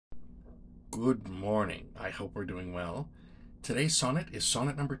Good morning. I hope we're doing well. Today's sonnet is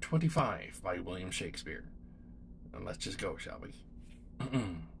sonnet number 25 by William Shakespeare. And let's just go, shall we?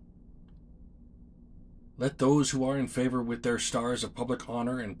 Let those who are in favor with their stars of public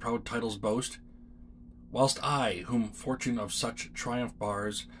honor and proud titles boast, whilst I, whom fortune of such triumph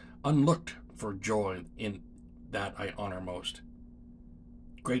bars, unlooked for joy in that I honor most.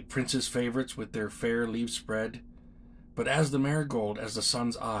 Great princes' favorites with their fair leaves spread, but as the marigold as the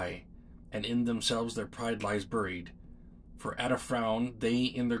sun's eye, and in themselves their pride lies buried. For at a frown they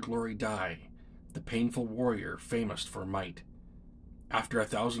in their glory die, the painful warrior famous for might. After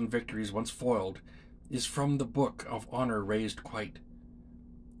 1,000 victories once foiled, is from the book of honor raised quite,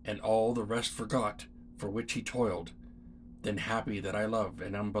 and all the rest forgot for which he toiled. Then happy that I love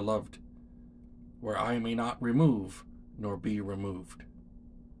and am beloved, where I may not remove nor be removed.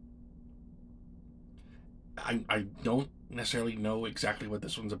 I don't necessarily know exactly what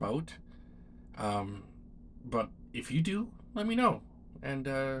this one's about. But if you do, let me know. And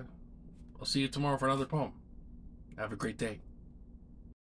I'll see you tomorrow for another poem. Have a great day.